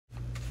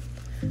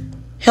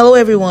Hello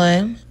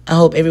everyone, I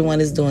hope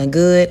everyone is doing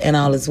good and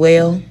all is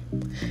well.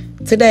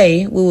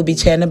 Today we will be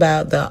chatting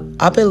about the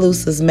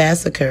Opelousas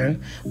Massacre,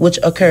 which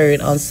occurred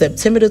on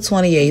September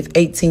 28,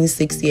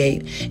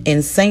 1868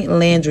 in St.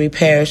 Landry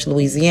Parish,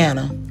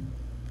 Louisiana.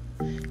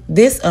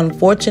 This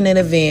unfortunate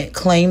event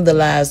claimed the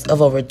lives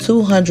of over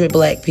 200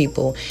 black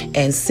people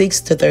and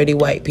 6 to 30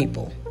 white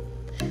people.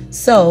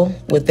 So,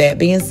 with that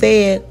being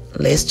said,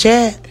 let's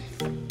chat.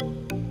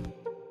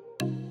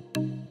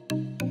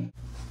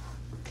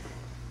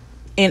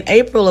 In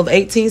April of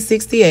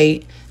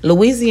 1868,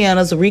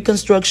 Louisiana's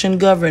Reconstruction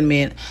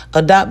government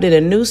adopted a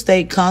new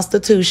state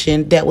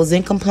constitution that was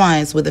in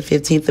compliance with the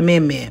 15th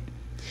Amendment.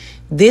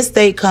 This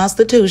state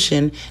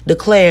constitution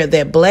declared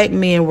that black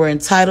men were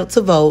entitled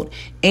to vote,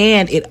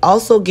 and it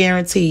also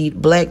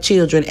guaranteed black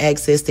children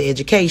access to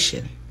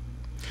education.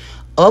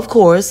 Of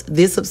course,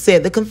 this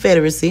upset the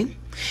Confederacy,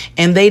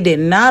 and they did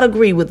not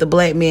agree with the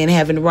black men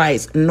having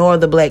rights nor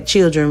the black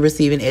children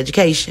receiving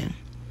education.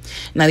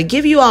 Now, to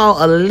give you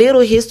all a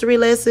little history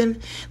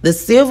lesson, the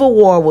Civil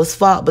War was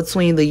fought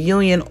between the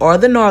Union or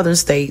the Northern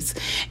states,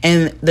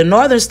 and the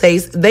Northern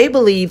states, they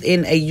believed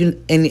in a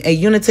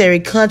unitary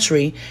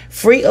country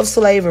free of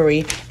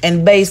slavery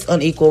and based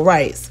on equal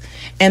rights.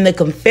 And the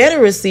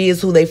Confederacy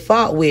is who they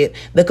fought with.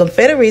 The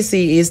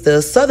Confederacy is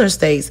the Southern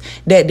states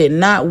that did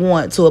not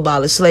want to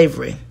abolish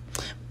slavery.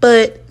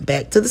 But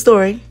back to the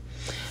story.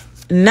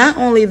 Not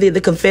only did the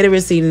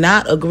Confederacy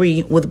not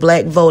agree with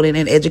black voting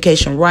and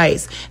education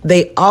rights,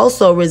 they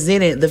also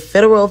resented the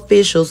federal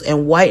officials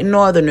and white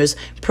Northerners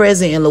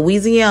present in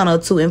Louisiana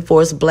to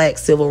enforce black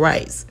civil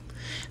rights.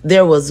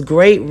 There was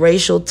great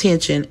racial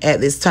tension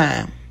at this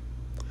time.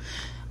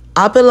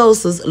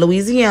 Opelousas,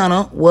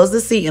 Louisiana was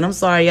the seat, and I'm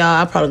sorry, y'all,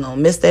 I'm probably going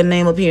to mess that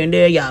name up here and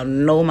there. Y'all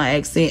know my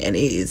accent, and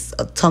it is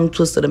a tongue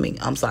twister to me.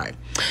 I'm sorry.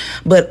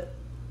 But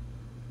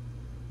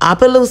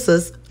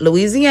Opelousas,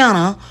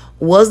 Louisiana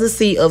was the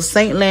seat of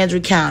St.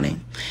 Landry County,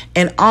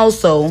 and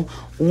also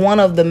one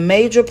of the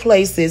major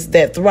places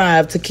that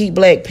thrived to keep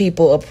black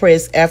people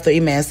oppressed after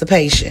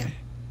emancipation.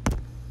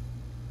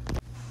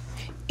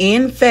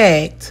 In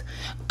fact,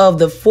 of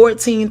the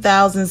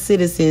 14,000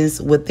 citizens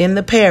within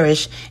the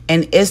parish,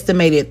 an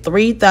estimated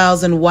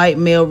 3,000 white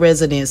male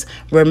residents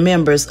were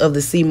members of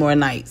the Seymour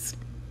Knights.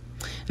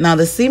 Now,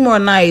 the Seymour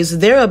Knights,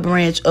 they're a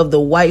branch of the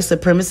white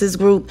supremacist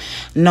group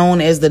known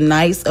as the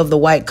Knights of the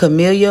White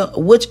Camellia,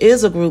 which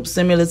is a group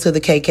similar to the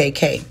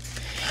KKK.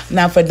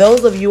 Now, for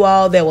those of you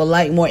all that would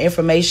like more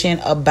information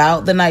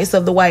about the Knights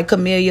of the White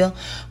Camellia,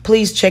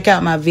 please check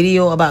out my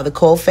video about the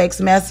Colfax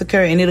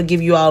Massacre, and it'll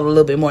give you all a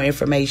little bit more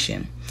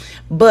information.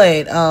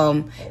 But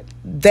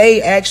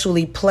they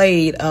actually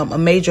played a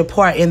major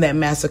part in that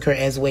massacre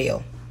as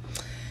well.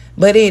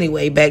 But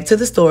anyway, back to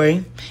the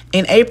story.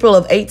 In April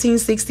of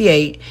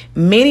 1868,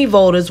 many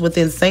voters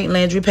within St.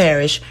 Landry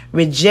Parish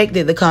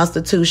rejected the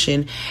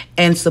Constitution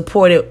and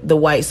supported the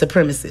white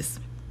supremacists.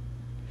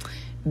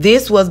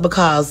 This was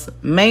because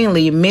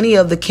mainly many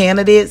of the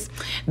candidates,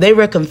 they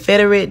were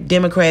Confederate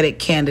Democratic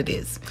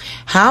candidates.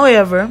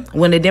 However,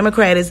 when the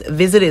Democrats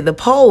visited the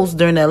polls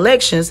during the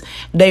elections,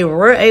 they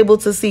were able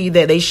to see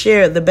that they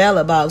shared the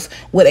ballot box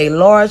with a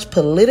large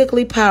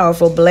politically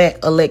powerful black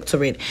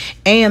electorate,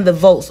 and the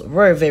votes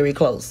were very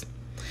close.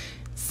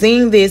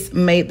 Seeing this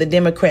made the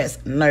Democrats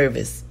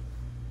nervous.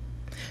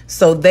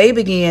 So they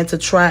began to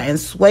try and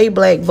sway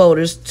black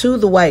voters to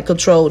the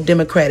white-controlled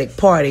Democratic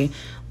Party,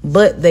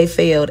 but they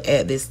failed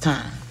at this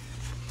time.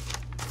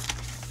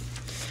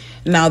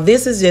 Now,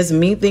 this is just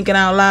me thinking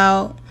out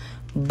loud,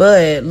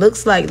 but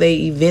looks like they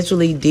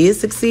eventually did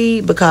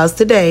succeed, because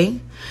today,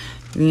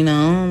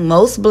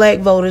 most black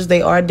voters,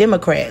 they are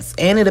Democrats,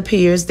 and it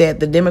appears that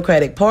the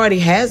Democratic Party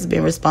has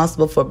been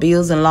responsible for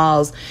bills and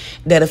laws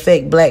that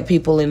affect black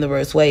people in the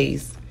worst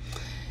ways.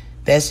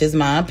 That's just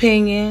my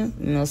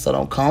opinion, so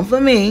don't come for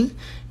me.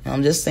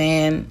 I'm just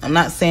saying, I'm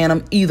not saying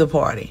I'm either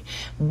party,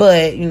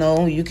 but,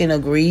 you can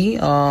agree.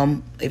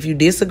 If you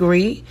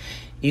disagree,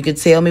 you can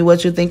tell me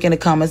what you think in the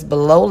comments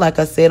below. Like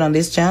I said, on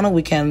this channel,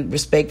 we can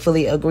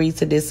respectfully agree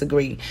to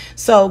disagree.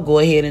 So go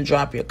ahead and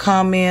drop your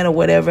comment or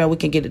whatever, and we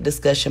can get a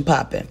discussion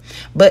popping.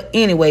 But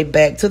anyway,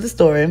 back to the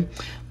story.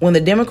 When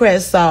the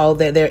Democrats saw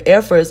that their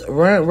efforts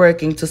weren't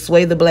working to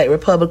sway the black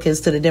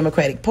Republicans to the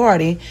Democratic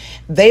Party,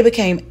 they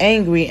became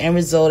angry and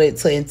resorted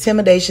to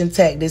intimidation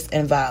tactics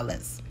and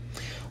violence.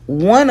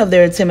 One of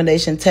their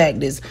intimidation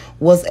tactics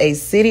was a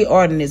city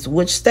ordinance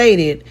which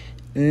stated,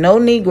 "No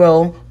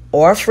Negro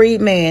or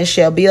freed man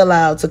shall be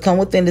allowed to come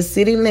within the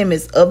city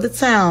limits of the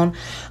town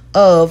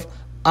of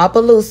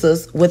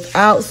Opelousas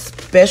without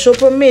special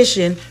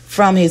permission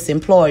from his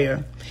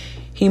employer.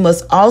 He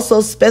must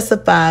also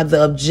specify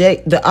the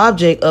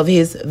object of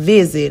his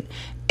visit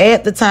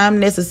at the time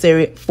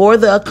necessary for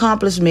the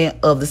accomplishment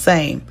of the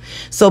same."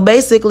 So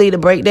basically, to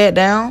break that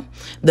down,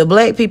 the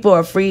black people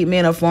are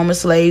freedmen or former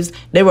slaves.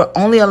 They were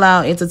only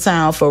allowed into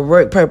town for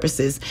work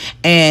purposes,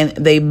 and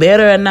they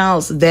better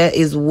announce that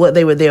is what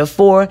they were there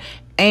for,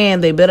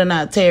 and they better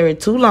not tarry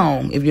too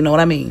long, if you know what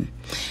I mean.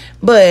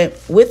 But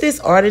with this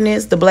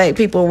ordinance, the black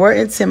people were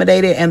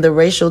intimidated, and the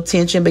racial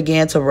tension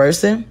began to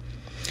worsen.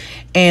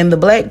 And the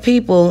black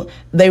people,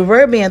 they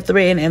were being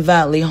threatened and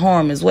violently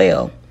harmed as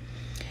well.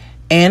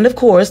 And of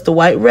course, the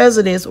white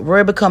residents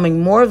were becoming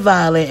more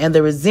violent, and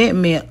the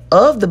resentment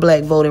of the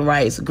black voting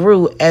rights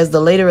grew as the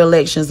later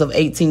elections of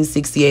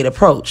 1868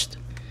 approached.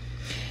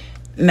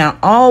 Now,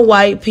 all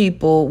white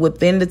people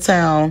within the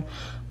town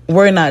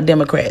were not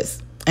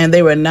Democrats, and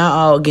they were not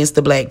all against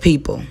the black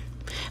people.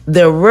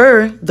 There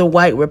were the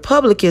white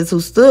Republicans who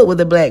stood with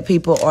the black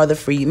people, or the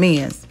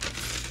freedmen.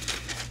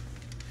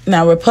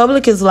 Now,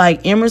 Republicans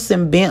like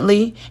Emerson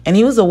Bentley, and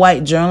he was a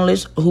white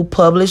journalist who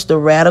published the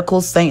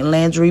radical St.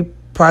 Landry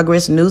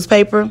Progress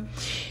newspaper.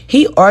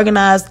 He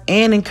organized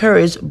and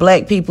encouraged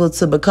black people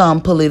to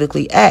become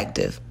politically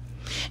active.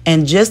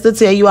 And just to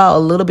tell you all a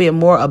little bit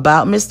more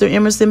about Mr.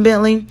 Emerson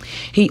Bentley,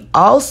 he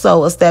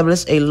also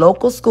established a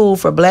local school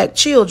for black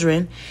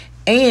children,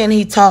 and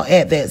he taught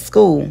at that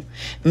school.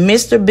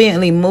 Mr.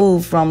 Bentley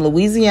moved from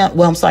Louisiana.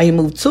 He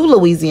moved to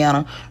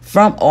Louisiana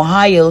from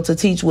Ohio to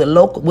teach with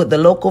the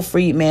local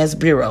Freedmen's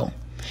Bureau.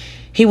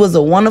 He was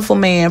a wonderful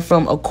man,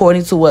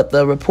 according to what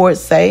the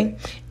reports say,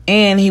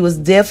 and he was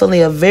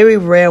definitely a very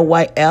rare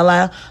white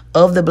ally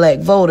of the black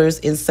voters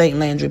in St.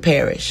 Landry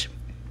Parish.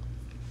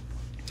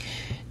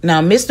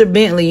 Now, Mr.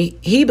 Bentley,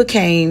 he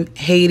became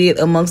hated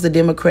amongst the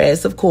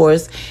Democrats, of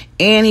course,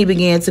 and he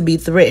began to be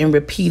threatened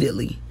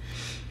repeatedly.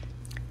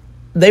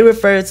 They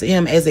referred to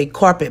him as a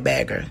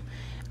carpetbagger.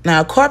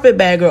 Now,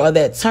 carpetbagger, or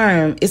that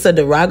term, it's a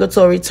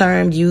derogatory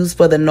term used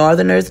for the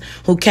Northerners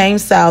who came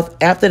south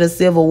after the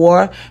Civil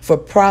War to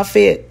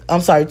profit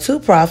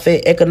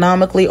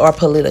economically or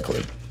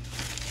politically.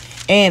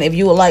 And if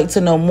you would like to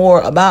know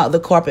more about the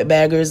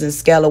carpetbaggers and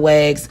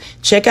scalawags,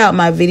 check out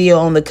my video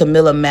on the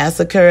Camilla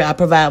Massacre. I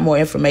provide more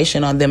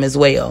information on them as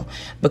well,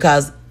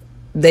 because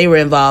they were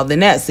involved in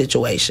that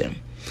situation.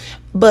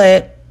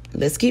 But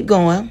let's keep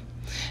going.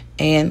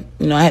 And,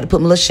 I had to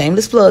put my little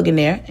shameless plug in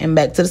there, and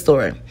back to the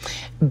story.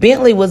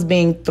 Bentley was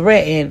being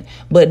threatened,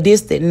 but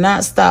this did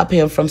not stop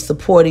him from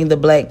supporting the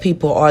black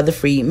people or the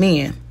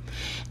freedmen.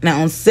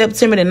 Now, on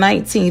September the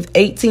 19th,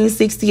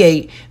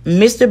 1868,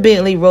 Mr.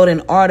 Bentley wrote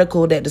an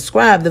article that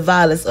described the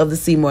violence of the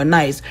Seymour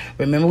Knights.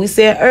 Remember, we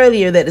said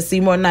earlier that the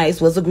Seymour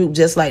Knights was a group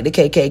just like the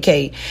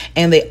KKK,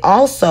 and they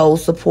also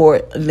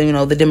support,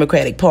 the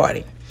Democratic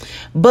Party.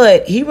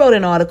 But he wrote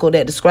an article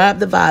that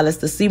described the violence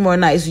the Seymour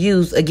Knights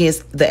used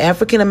against the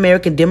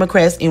African-American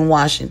Democrats in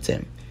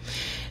Washington.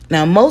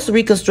 Now, most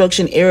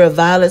Reconstruction-era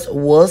violence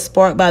was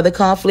sparked by the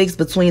conflicts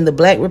between the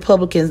black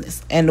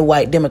Republicans and the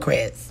white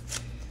Democrats.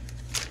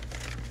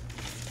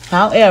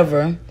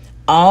 However,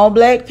 all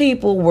black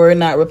people were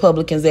not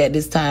Republicans at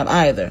this time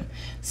either.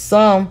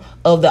 Some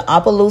of the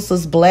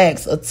Opelousas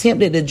blacks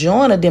attempted to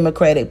join a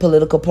Democratic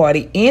political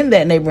party in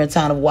that neighboring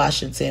town of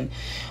Washington.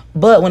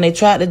 But when they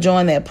tried to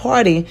join that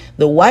party,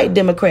 the white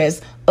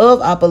Democrats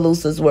of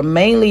Opelousas were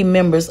mainly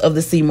members of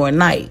the Seymour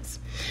Knights.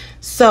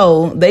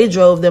 So they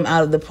drove them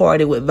out of the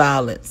party with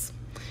violence.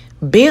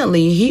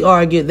 Bentley, he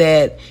argued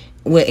that,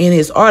 in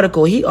his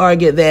article, he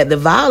argued that the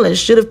violence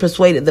should have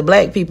persuaded the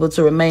black people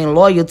to remain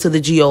loyal to the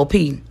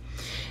GOP,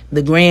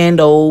 the grand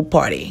old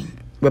party,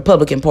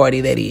 Republican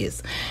Party, that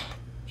is.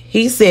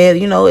 He said,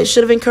 it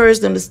should have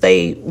encouraged them to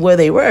stay where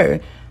they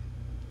were.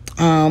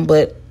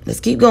 But let's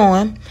keep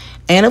going.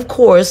 And of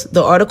course,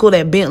 the article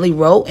that Bentley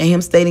wrote and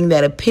him stating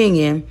that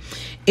opinion,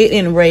 it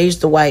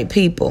enraged the white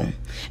people.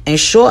 And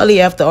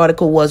shortly after the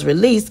article was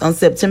released on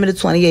September the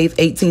 28th,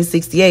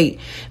 1868,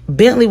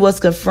 Bentley was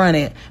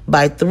confronted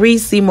by 3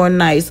 Seymour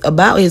Knights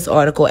about his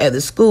article at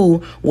the school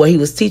where he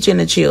was teaching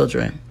the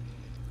children.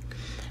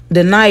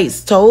 The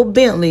Knights told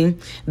Bentley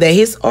that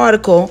his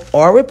article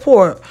or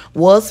report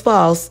was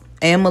false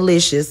and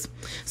malicious.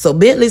 So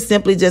Bentley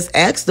simply just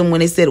asked them when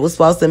they said it was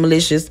false and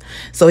malicious.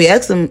 So he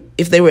asked them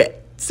if they were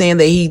saying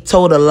that he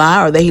told a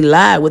lie or that he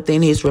lied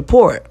within his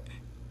report.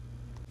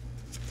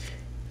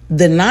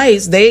 The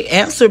Knights, they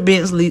answered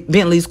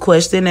Bentley's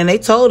question, and they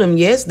told him,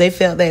 yes, they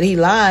felt that he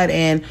lied.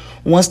 And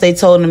once they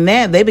told him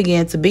that, they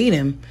began to beat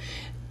him.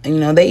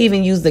 They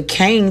even used a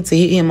cane to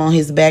hit him on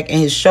his back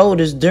and his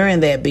shoulders during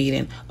that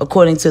beating,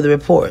 according to the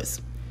reports.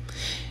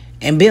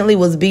 And Bentley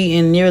was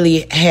beaten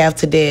nearly half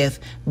to death.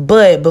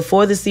 But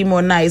before the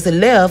Seymour Knights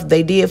left,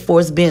 they did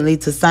force Bentley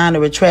to sign a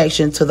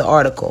retraction to the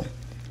article.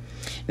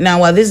 Now,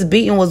 while this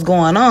beating was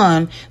going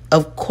on,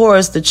 of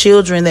course, the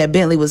children that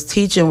Bentley was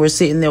teaching were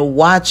sitting there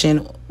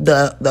watching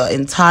the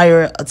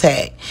entire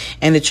attack.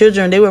 And the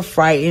children, they were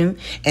frightened.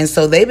 And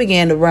so they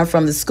began to run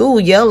from the school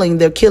yelling,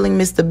 "They're killing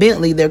Mr.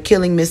 Bentley. They're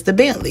killing Mr.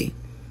 Bentley."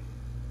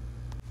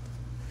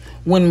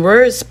 When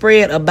word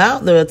spread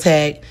about the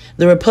attack,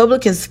 the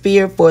Republicans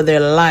feared for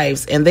their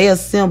lives, and they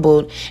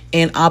assembled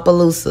in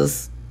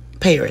Opelousas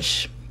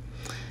Parish.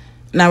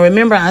 Now,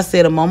 remember I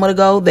said a moment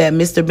ago that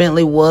Mr.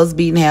 Bentley was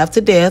beaten half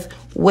to death.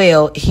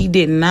 Well, he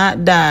did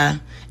not die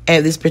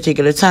at this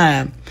particular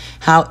time.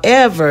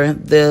 However,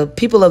 the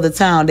people of the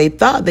town, they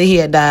thought that he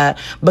had died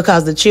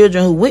because the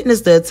children who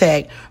witnessed the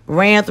attack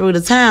ran through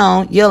the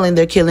town yelling,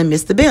 "They're killing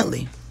Mr.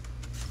 Bentley."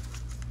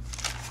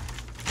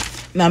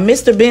 Now,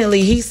 Mr.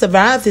 Bentley, he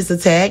survived his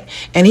attack,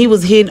 and he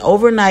was hidden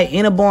overnight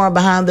in a barn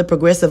behind the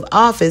Progressive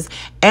office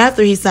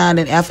after he signed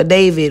an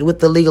affidavit with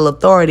the legal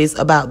authorities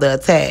about the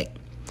attack.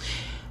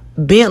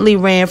 Bentley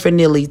ran for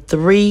nearly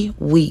 3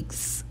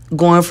 weeks,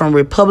 going from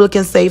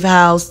Republican safe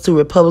house to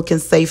Republican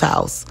safe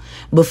house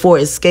before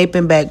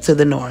escaping back to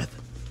the North.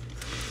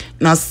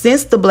 Now,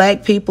 since the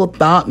black people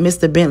thought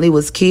Mr. Bentley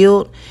was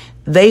killed,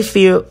 they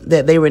feared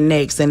that they were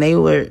next, and they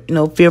were,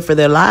 feared for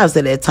their lives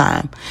at that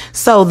time.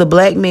 So the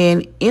black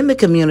men in the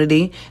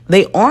community,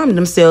 they armed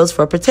themselves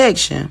for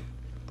protection.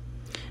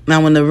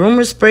 Now, when the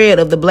rumor spread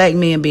of the black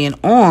men being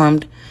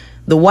armed,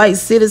 the white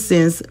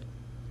citizens,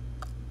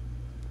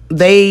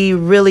 they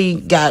really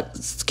got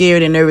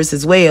scared and nervous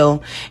as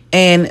well,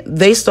 and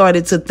they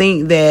started to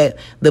think that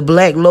the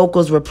black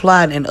locals were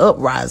plotting an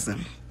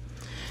uprising.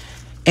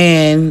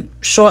 And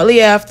shortly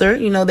after,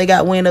 they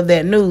got wind of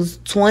that news,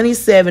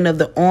 27 of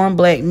the armed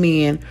black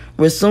men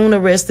were soon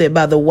arrested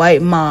by the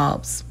white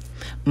mobs,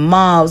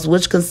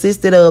 which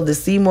consisted of the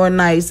Seymour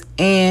Knights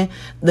and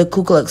the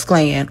Ku Klux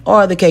Klan,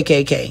 or the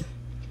KKK.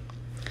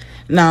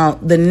 Now,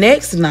 the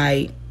next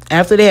night,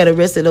 after they had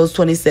arrested those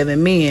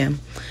 27 men,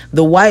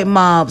 the white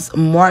mobs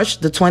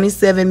marched the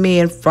 27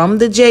 men from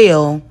the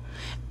jail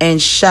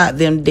and shot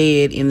them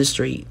dead in the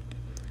street,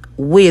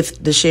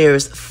 with the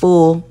sheriff's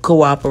full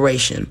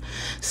cooperation.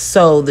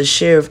 So the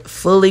sheriff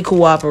fully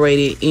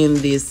cooperated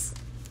in this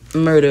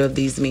murder of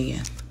these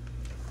men.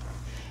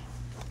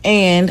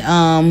 And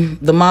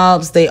the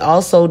mobs, they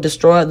also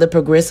destroyed the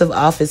Progressive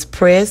office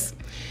press.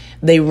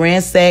 They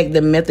ransacked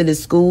the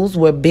Methodist schools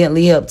where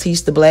Bentley helped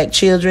teach the black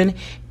children,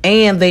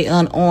 and they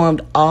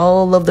unarmed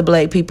all of the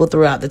black people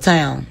throughout the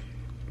town.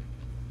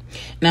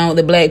 Now,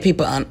 the black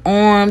people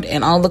unarmed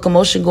and all the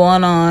commotion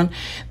going on,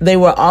 they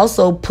were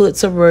also put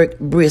to work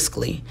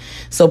briskly.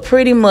 So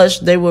pretty much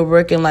they were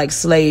working like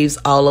slaves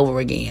all over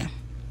again.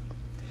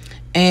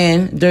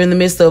 And during the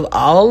midst of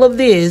all of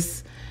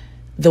this,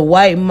 the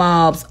white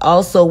mobs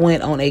also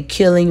went on a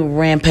killing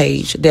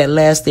rampage that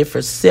lasted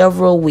for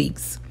several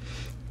weeks.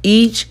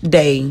 Each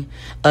day,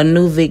 a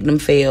new victim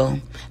fell.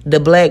 The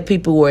black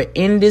people were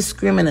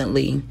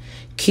indiscriminately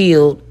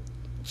killed,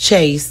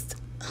 chased,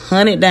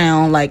 hunted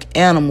down like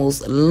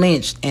animals,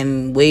 lynched,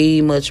 and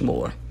way much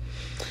more.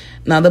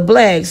 Now, the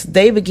blacks,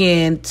 they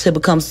began to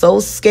become so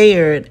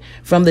scared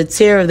from the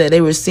terror that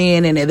they were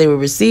seeing and that they were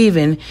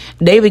receiving,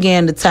 they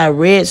began to tie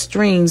red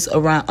strings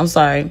around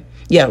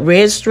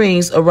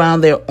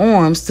their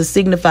arms to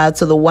signify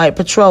to the white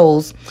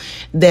patrols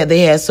that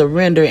they had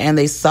surrendered and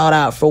they sought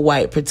out for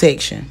white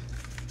protection.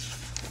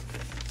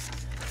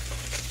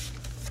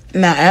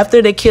 Now,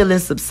 after the killing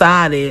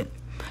subsided,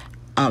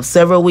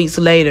 several weeks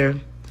later,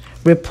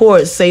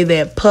 reports say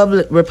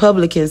that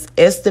Republicans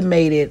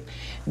estimated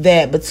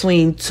that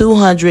between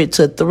 200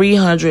 to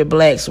 300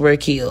 blacks were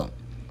killed.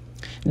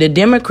 The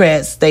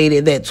Democrats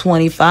stated that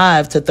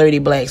 25 to 30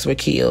 blacks were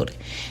killed.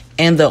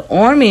 And the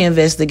Army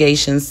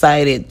investigation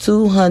cited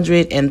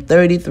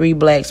 233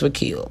 blacks were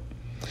killed.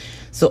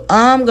 So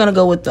I'm going to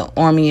go with the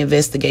Army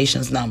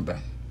investigations number.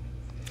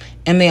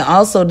 And they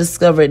also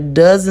discovered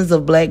dozens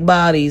of black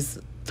bodies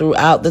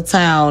throughout the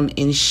town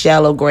in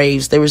shallow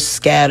graves. They were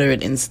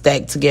scattered and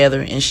stacked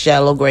together in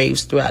shallow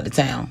graves throughout the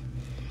town.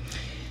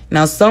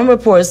 Now, some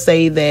reports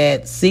say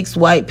that 6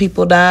 white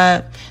people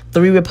died,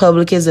 3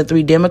 Republicans and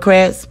 3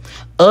 Democrats.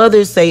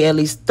 Others say at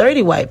least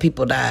 30 white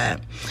people died.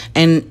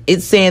 And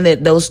it's saying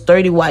that those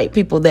 30 white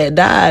people that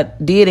died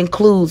did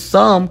include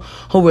some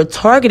who were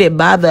targeted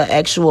by the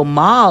actual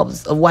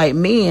mobs of white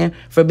men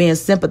for being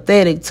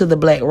sympathetic to the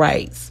black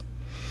rights.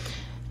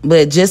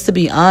 But just to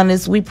be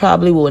honest, we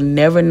probably will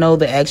never know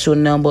the actual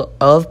number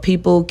of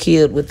people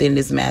killed within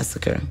this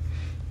massacre.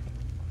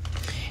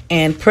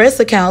 And press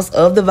accounts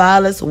of the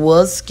violence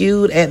was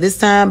skewed at this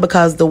time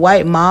because the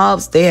white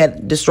mobs, they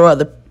had destroyed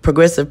the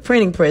Progressive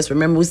printing press.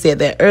 Remember, we said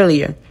that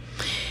earlier.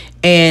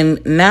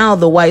 And now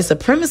the white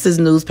supremacist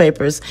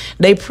newspapers,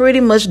 they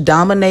pretty much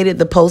dominated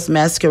the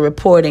post-massacre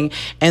reporting,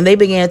 and they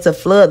began to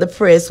flood the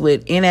press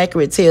with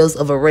inaccurate tales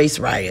of a race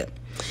riot.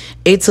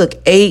 It took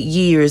 8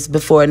 years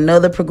before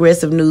another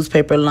progressive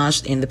newspaper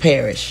launched in the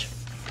parish.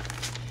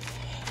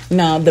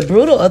 Now, the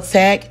brutal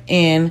attack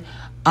in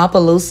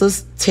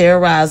Opelousas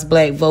terrorized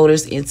black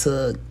voters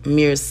into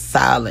mere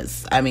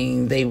silence. I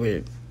mean, they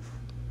were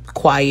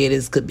quiet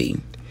as could be.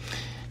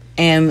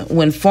 And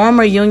when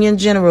former Union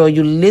General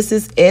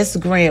Ulysses S.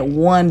 Grant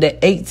won the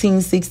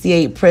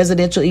 1868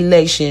 presidential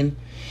election,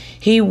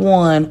 he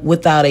won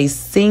without a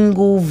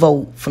single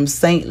vote from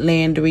St.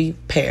 Landry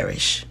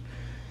Parish.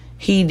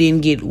 He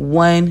didn't get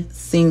one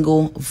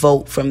single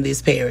vote from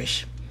this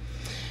parish.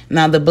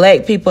 Now, the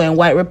black people and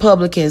white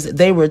Republicans,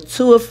 they were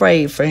too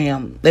afraid for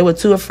him. They were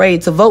too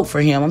afraid to vote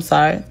for him.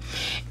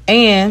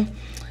 And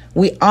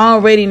we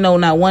already know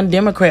not one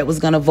Democrat was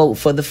going to vote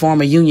for the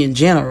former Union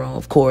General,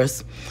 of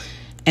course.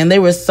 And they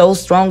were so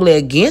strongly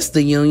against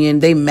the Union,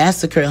 they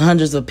massacred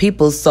hundreds of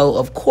people. So,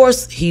 of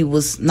course, he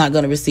was not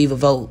going to receive a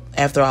vote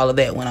after all of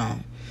that went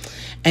on.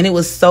 And it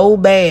was so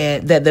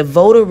bad that the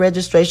voter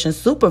registration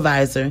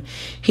supervisor,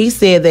 he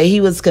said that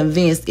he was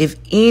convinced if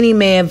any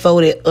man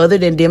voted other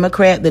than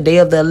Democrat the day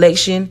of the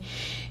election,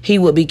 he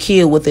would be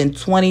killed within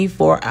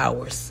 24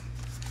 hours.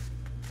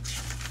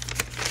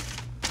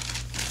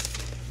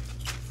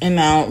 And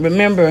now,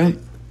 remember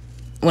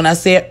when I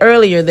said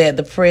earlier that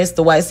the press,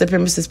 the white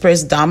supremacist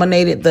press,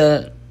 dominated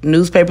the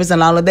newspapers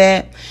and all of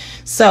that?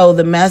 So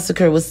the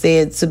massacre was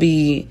said to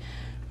be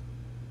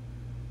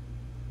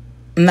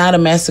not a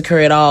massacre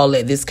at all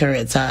at this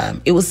current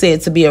time. It was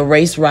said to be a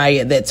race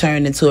riot that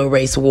turned into a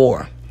race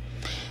war.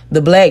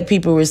 The black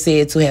people were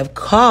said to have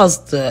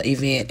caused the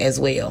event as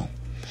well.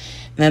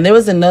 Now, there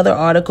was another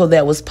article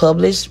that was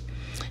published,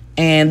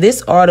 and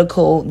this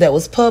article that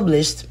was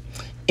published,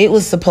 it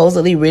was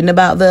supposedly written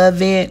about the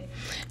event,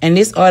 and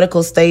this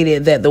article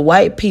stated that the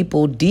white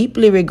people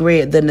deeply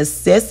regret the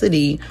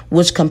necessity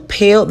which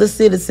compelled the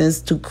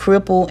citizens to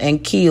cripple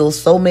and kill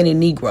so many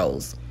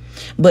Negroes.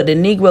 But the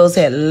Negroes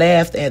had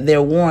laughed at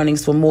their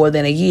warnings for more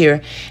than a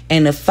year,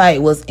 and the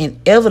fight was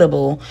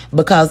inevitable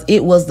because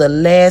it was the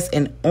last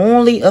and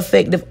only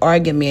effective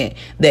argument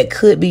that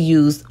could be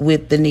used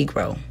with the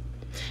Negro.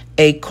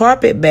 A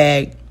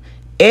carpetbag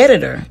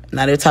editor,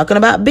 now they're talking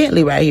about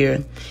Bentley right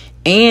here,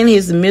 and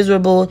his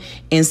miserable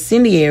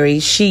incendiary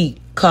sheet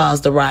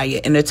caused the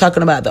riot, and they're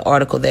talking about the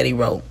article that he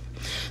wrote.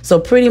 So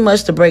pretty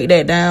much to break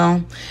that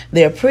down,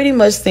 they're pretty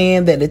much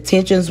saying that the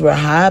tensions were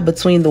high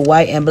between the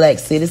white and black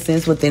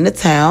citizens within the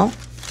town.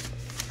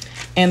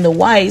 And the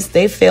whites,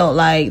 they felt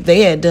like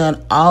they had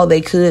done all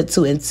they could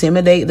to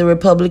intimidate the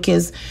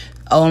Republicans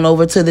on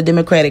over to the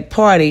Democratic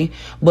Party,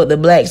 but the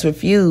blacks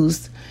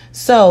refused.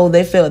 So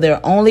they felt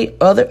their only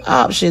other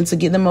option to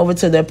get them over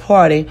to their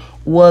party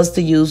was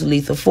to use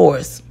lethal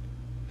force.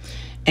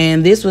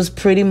 And this was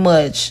pretty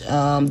much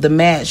the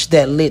match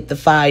that lit the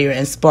fire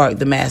and sparked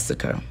the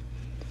massacre.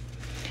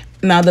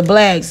 Now, the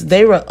blacks,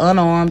 they were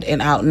unarmed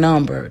and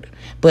outnumbered.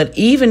 But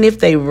even if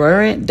they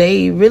weren't,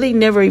 they really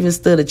never even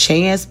stood a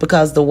chance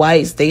because the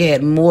whites, they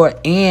had more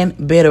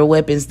and better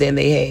weapons than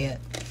they had.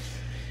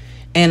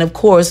 And, of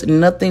course,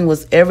 nothing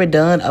was ever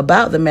done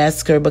about the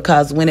massacre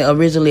because when it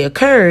originally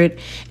occurred,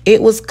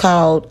 it was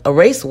called a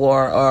race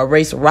war or a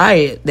race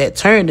riot that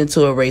turned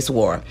into a race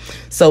war.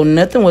 So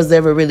nothing was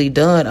ever really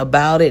done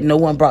about it. No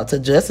one brought to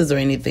justice or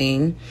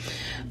anything.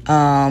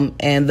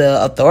 And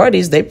the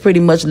authorities, they pretty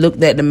much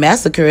looked at the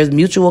massacre as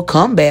mutual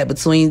combat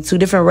between two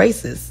different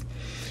races.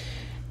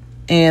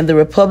 And the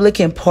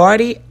Republican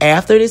Party,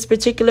 after this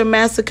particular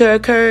massacre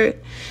occurred,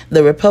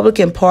 the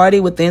Republican Party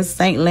within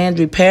St.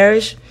 Landry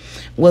Parish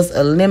was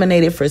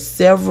eliminated for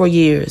several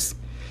years.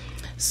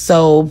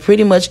 So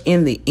pretty much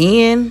in the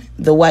end,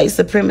 the white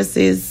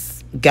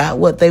supremacists got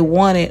what they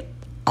wanted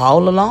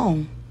all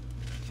along.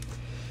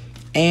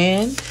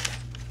 And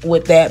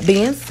with that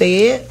being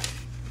said,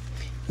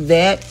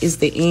 that is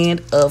the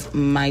end of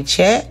my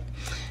chat,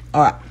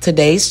 or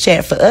today's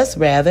chat for us,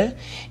 rather.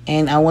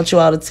 And I want you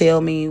all to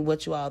tell me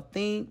what you all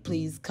think.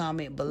 Please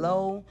comment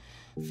below.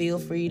 Feel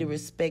free to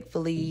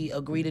respectfully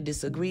agree to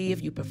disagree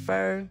if you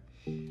prefer.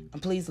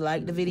 And please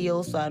like the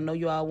video so I know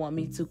you all want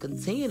me to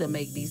continue to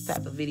make these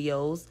type of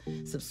videos.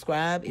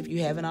 Subscribe if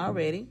you haven't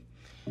already.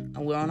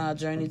 And we're on our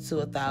journey to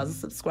 1,000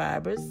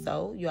 subscribers.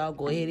 So you all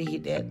go ahead and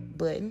hit that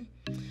button.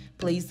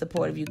 Please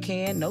support if you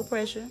can, no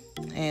pressure.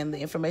 And the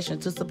information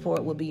to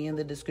support will be in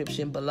the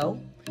description below.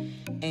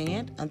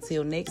 And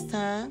until next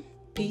time,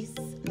 peace,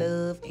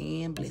 love,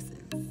 and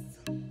blessings.